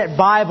 1-minute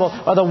Bible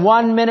or the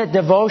 1-minute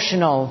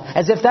devotional,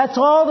 as if that's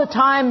all the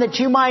time that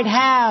you might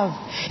have.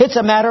 It's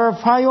a matter of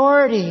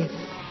priority.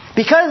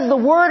 Because the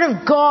Word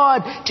of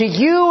God to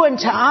you and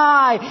to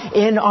I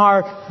in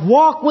our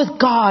walk with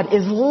God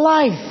is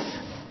life.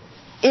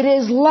 It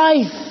is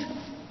life.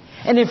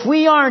 And if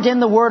we aren't in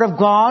the Word of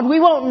God, we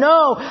won't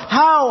know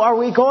how are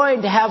we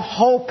going to have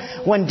hope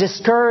when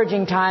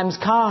discouraging times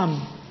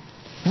come.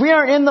 If we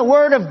aren't in the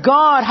Word of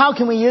God, how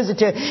can we use it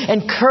to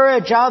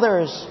encourage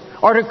others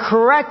or to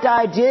correct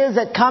ideas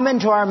that come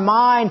into our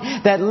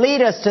mind that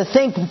lead us to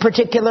think in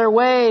particular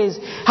ways?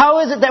 How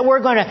is it that we're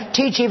going to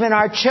teach even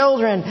our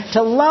children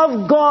to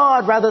love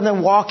God rather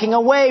than walking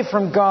away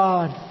from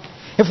God?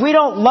 If we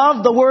don't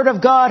love the Word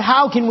of God,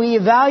 how can we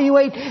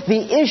evaluate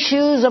the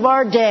issues of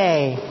our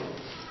day?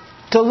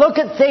 To look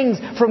at things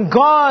from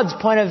God's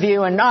point of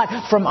view and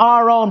not from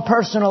our own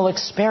personal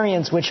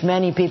experience, which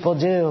many people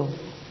do.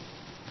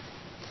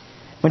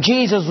 When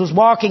Jesus was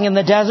walking in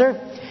the desert,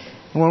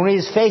 when he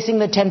was facing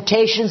the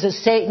temptations that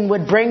Satan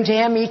would bring to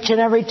him each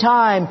and every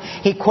time,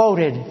 he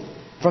quoted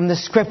from the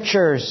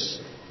Scriptures.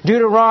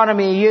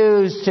 Deuteronomy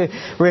used to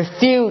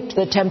refute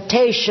the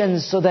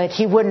temptations so that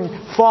he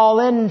wouldn't fall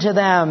into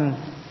them.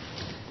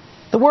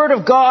 The Word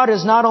of God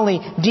is not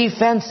only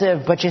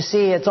defensive, but you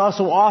see, it's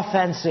also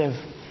offensive.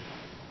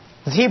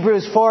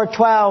 Hebrews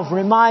 4:12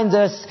 reminds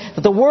us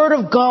that the Word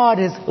of God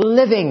is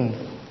living.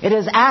 It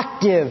is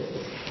active.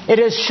 It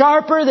is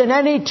sharper than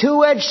any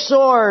two-edged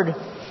sword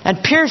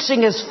and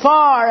piercing as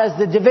far as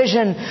the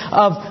division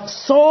of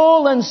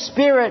soul and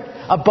spirit,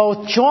 of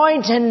both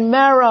joint and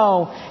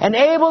marrow, and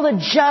able to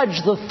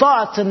judge the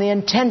thoughts and the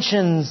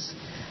intentions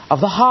of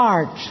the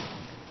heart.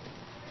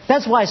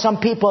 That's why some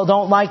people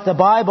don't like the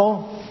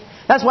Bible.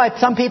 That's why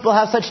some people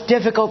have such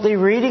difficulty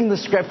reading the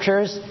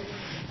Scriptures.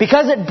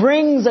 Because it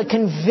brings a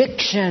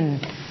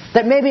conviction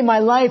that maybe my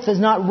life is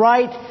not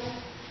right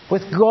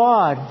with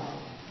God.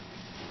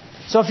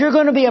 So if you're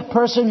going to be a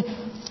person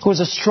who is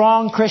a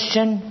strong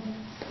Christian,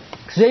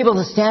 who's able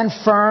to stand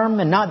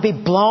firm and not be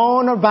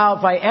blown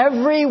about by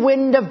every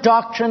wind of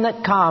doctrine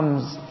that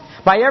comes,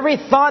 by every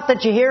thought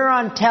that you hear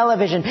on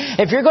television,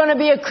 if you're going to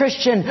be a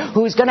Christian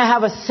who's going to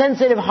have a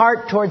sensitive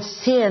heart towards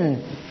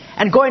sin,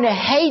 and going to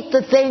hate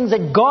the things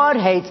that God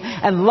hates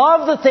and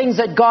love the things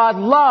that God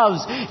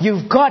loves,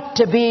 you've got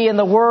to be in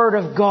the Word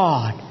of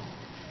God.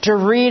 To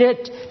read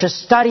it, to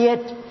study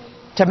it,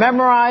 to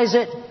memorize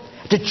it,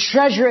 to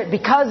treasure it,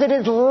 because it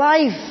is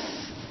life.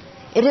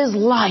 It is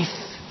life.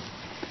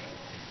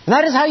 And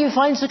that is how you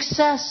find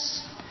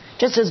success.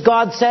 Just as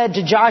God said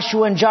to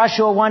Joshua in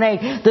Joshua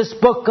 1:8, this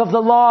book of the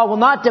law will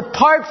not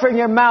depart from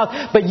your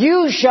mouth, but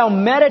you shall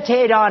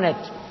meditate on it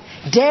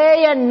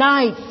day and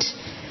night,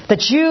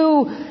 that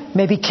you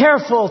may be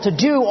careful to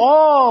do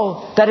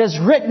all that is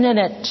written in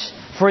it,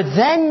 for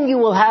then you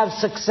will have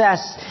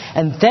success,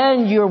 and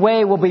then your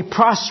way will be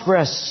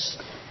prosperous.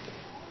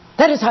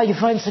 That is how you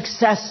find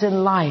success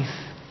in life.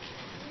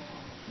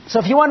 So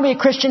if you want to be a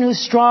Christian who's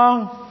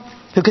strong,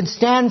 who can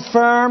stand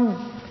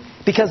firm,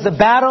 because the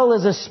battle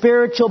is a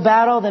spiritual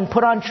battle, then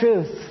put on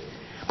truth,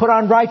 put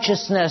on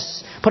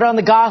righteousness, put on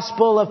the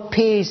gospel of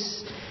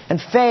peace and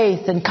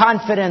faith and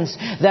confidence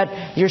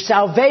that your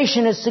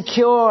salvation is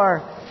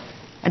secure.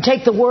 And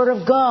take the Word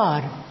of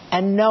God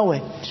and know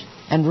it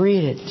and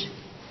read it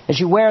as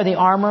you wear the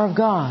armor of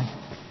God.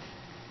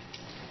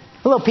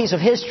 A little piece of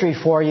history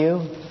for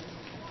you.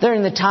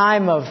 During the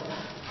time of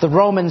the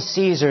Roman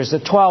Caesars,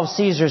 the 12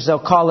 Caesars, they'll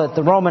call it,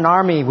 the Roman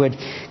army would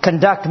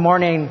conduct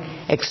morning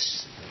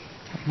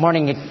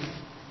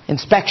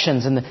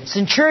inspections. And the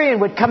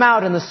centurion would come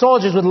out and the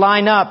soldiers would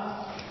line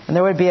up. And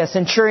there would be a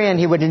centurion,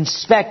 he would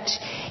inspect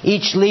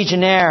each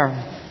legionnaire.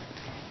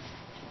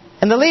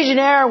 And the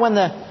legionnaire, when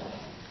the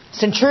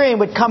centurion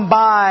would come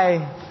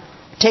by,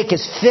 take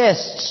his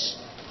fist,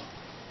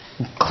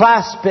 and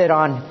clasp it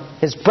on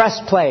his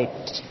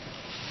breastplate.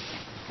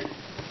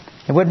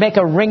 It would make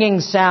a ringing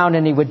sound,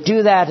 and he would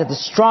do that at the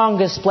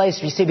strongest place,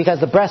 you see,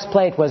 because the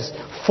breastplate was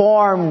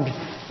formed in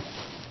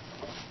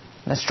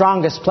the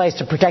strongest place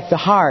to protect the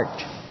heart.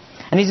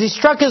 And as he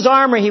struck his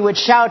armor, he would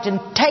shout,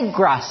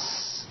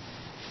 "Integras."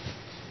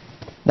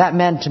 That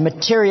meant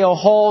material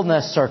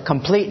wholeness or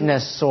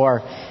completeness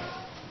or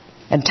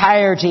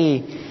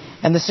entirety.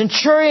 And the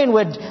centurion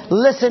would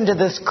listen to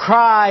this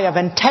cry of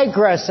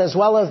 "Integras" as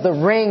well as the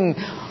ring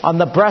on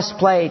the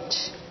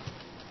breastplate.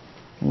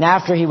 And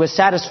after he was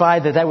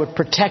satisfied that would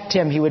protect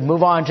him, he would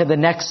move on to the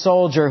next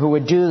soldier who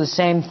would do the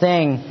same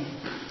thing.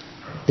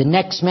 The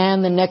next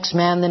man, the next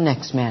man, the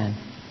next man.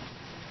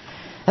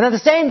 And at the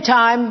same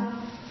time,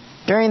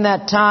 during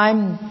that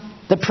time,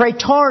 the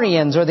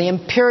Praetorians, or the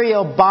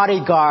imperial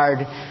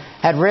bodyguard,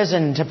 had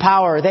risen to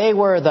power. They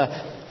were the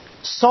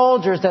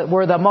soldiers that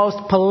were the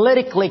most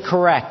politically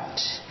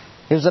correct.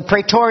 It was the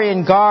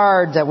Praetorian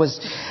Guard that was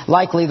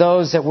likely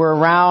those that were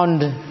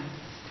around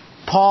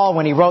Paul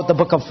when he wrote the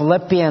book of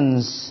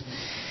Philippians.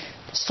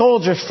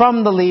 Soldiers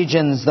from the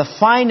legions, the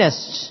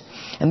finest.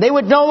 And they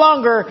would no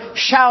longer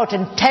shout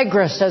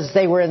 "Integras" as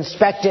they were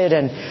inspected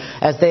and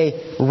as they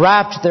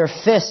rapped their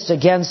fists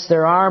against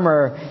their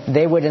armor.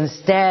 They would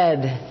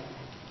instead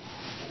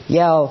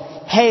yell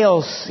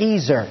 "Hail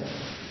Caesar."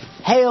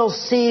 "Hail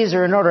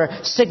Caesar," in order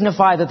to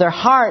signify that their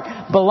heart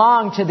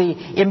belonged to the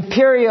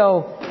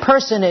imperial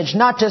personage,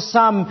 not to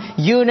some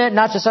unit,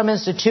 not to some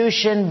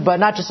institution, but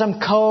not to some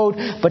code,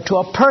 but to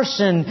a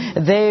person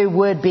they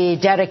would be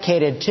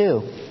dedicated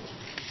to.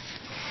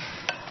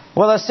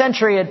 Well, a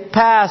century had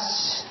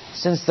passed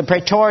since the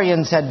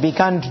Praetorians had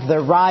begun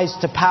their rise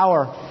to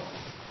power.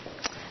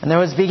 And there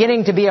was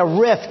beginning to be a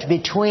rift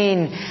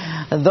between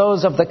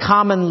those of the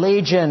common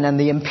legion and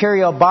the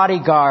imperial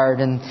bodyguard.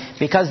 And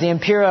because the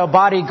imperial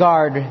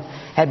bodyguard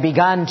had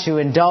begun to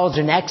indulge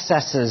in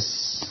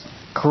excesses,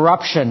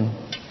 corruption,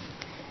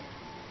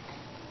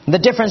 the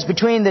difference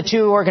between the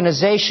two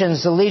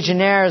organizations, the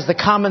legionnaires, the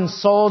common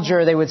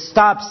soldier, they would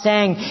stop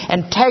saying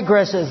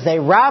 "integris" as they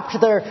wrapped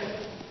their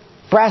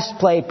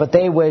breastplate, but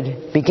they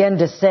would begin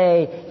to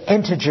say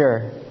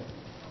 "integer."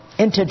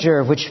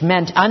 Integer, which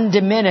meant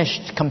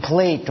undiminished,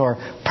 complete, or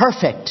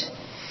perfect.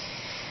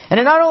 And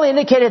it not only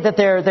indicated that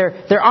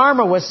their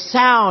armor was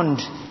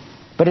sound,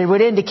 but it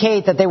would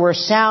indicate that they were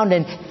sound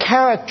in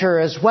character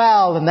as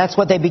well. And that's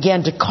what they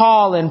began to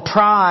call in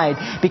pride.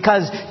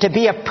 Because to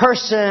be a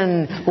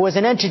person who was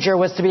an integer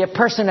was to be a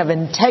person of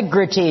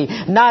integrity,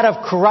 not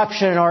of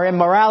corruption or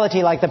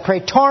immorality like the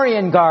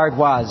Praetorian Guard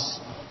was.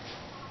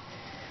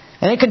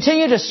 And they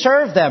continued to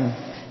serve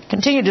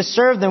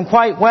them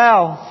quite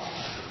well.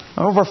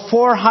 Over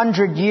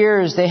 400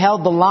 years they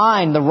held the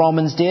line, the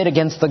Romans did,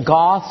 against the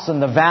Goths and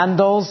the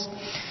Vandals.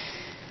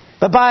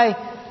 But by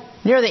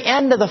near the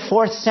end of the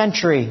 4th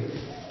century,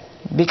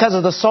 because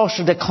of the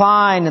social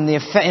decline and the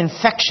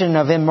infection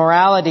of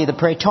immorality, the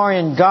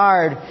Praetorian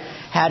Guard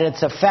had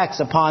its effects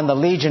upon the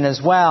legion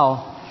as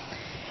well.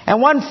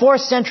 And one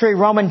 4th century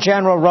Roman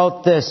general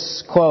wrote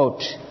this,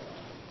 quote,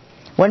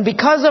 "When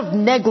because of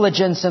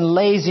negligence and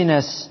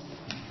laziness,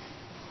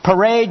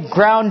 parade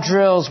ground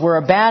drills were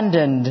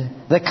abandoned,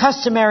 the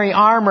customary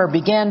armor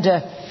began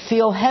to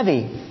feel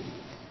heavy,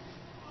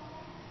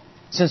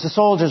 since the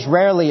soldiers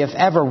rarely, if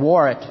ever,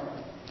 wore it.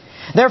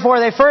 Therefore,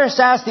 they first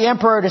asked the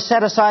emperor to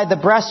set aside the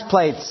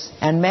breastplates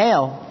and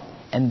mail,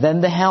 and then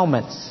the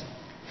helmets.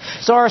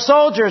 So our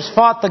soldiers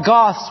fought the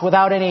Goths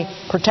without any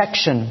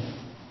protection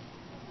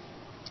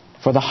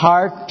for the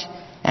heart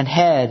and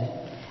head,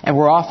 and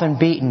were often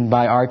beaten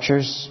by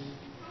archers.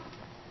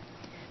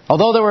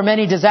 Although there were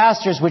many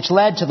disasters which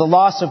led to the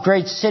loss of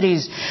great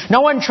cities,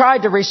 no one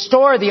tried to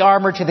restore the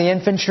armor to the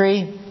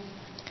infantry.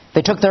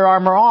 They took their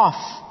armor off.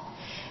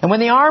 And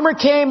when the armor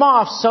came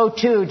off, so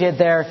too did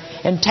their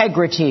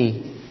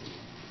integrity."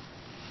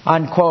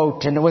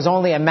 Unquote. And it was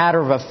only a matter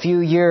of a few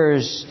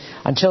years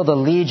until the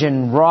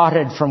legion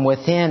rotted from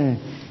within,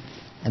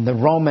 and the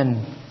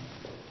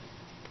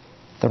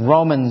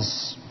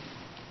Romans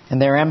and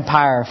their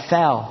empire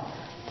fell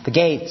to the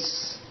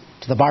gates,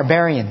 to the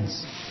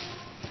barbarians.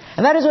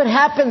 And that is what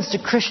happens to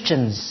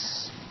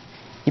Christians.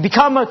 You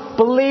become a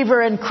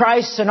believer in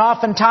Christ, and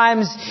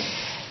oftentimes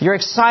you're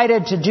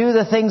excited to do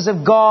the things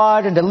of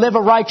God and to live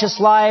a righteous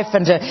life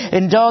and to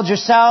indulge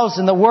yourselves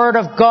in the Word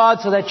of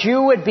God so that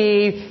you would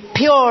be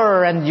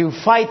pure, and you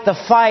fight the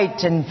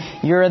fight and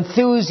you're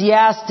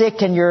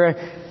enthusiastic and you're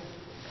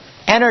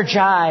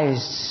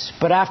energized.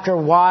 But after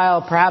a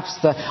while, perhaps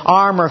the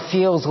armor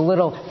feels a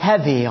little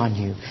heavy on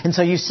you. And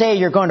so you say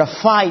you're going to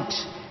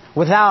fight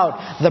without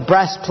the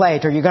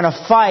breastplate, or you're going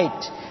to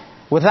fight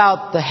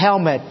without the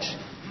helmet,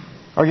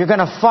 or you're going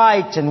to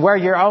fight and wear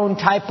your own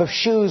type of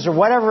shoes, or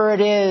whatever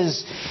it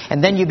is,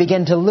 and then you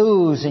begin to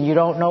lose and you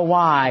don't know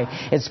why.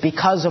 It's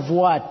because of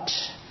what?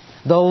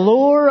 The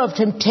lure of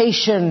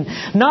temptation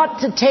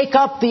not to take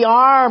up the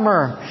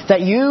armor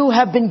that you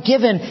have been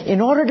given in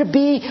order to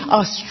be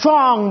a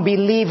strong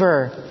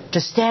believer,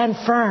 to stand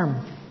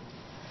firm,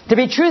 to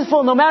be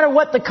truthful no matter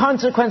what the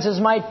consequences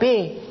might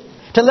be.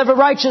 To live a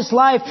righteous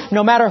life,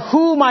 no matter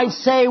who might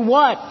say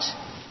what.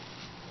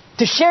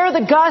 To share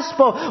the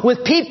gospel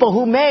with people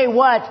who may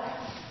what?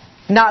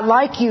 Not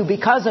like you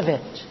because of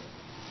it.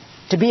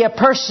 To be a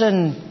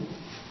person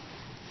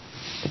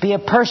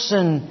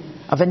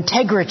of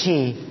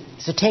integrity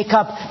is to take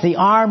up the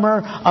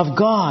armor of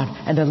God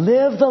and to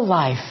live the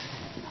life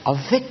of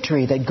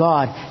victory that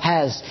God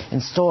has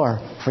in store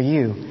for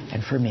you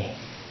and for me.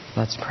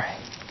 Let's pray.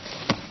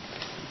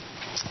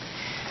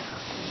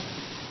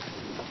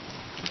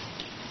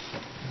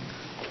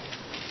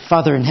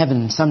 Father in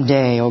heaven,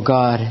 someday, O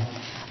God,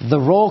 the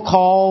roll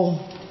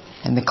call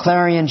and the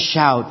clarion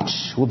shout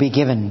will be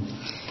given.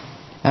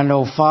 And,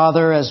 O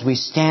Father, as we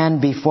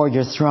stand before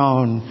your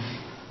throne,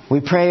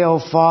 we pray, O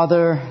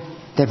Father,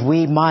 that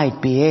we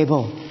might be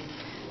able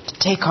to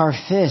take our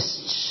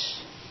fists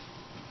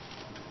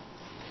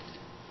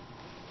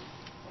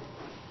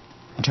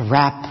and to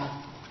wrap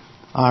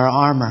our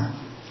armor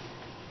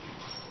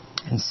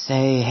and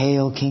say,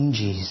 "Hail, King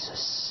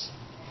Jesus."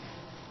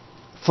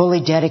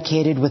 Fully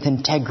dedicated with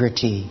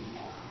integrity,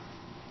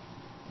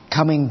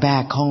 coming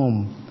back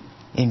home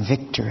in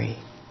victory.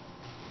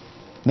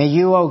 May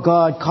you, O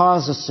God,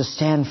 cause us to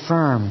stand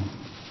firm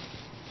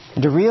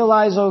and to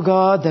realize, O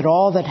God, that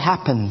all that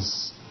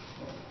happens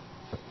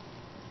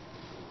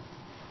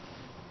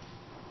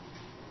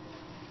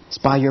is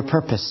by your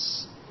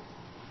purpose.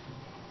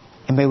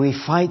 And may we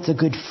fight the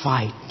good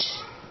fight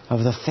of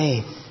the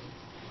faith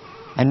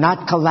and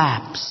not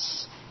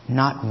collapse,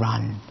 not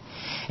run.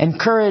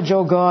 Encourage,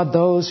 O God,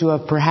 those who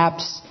have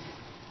perhaps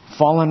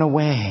fallen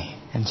away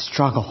and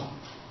struggle.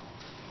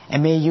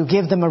 And may you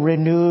give them a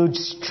renewed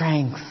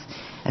strength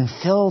and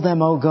fill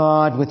them, O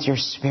God, with your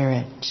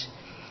Spirit,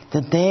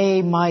 that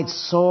they might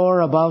soar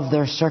above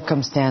their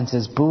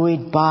circumstances,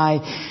 buoyed by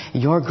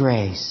your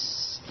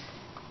grace.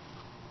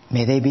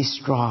 May they be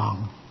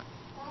strong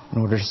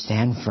in order to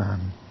stand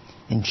firm.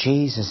 In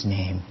Jesus'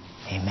 name,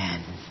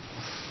 amen.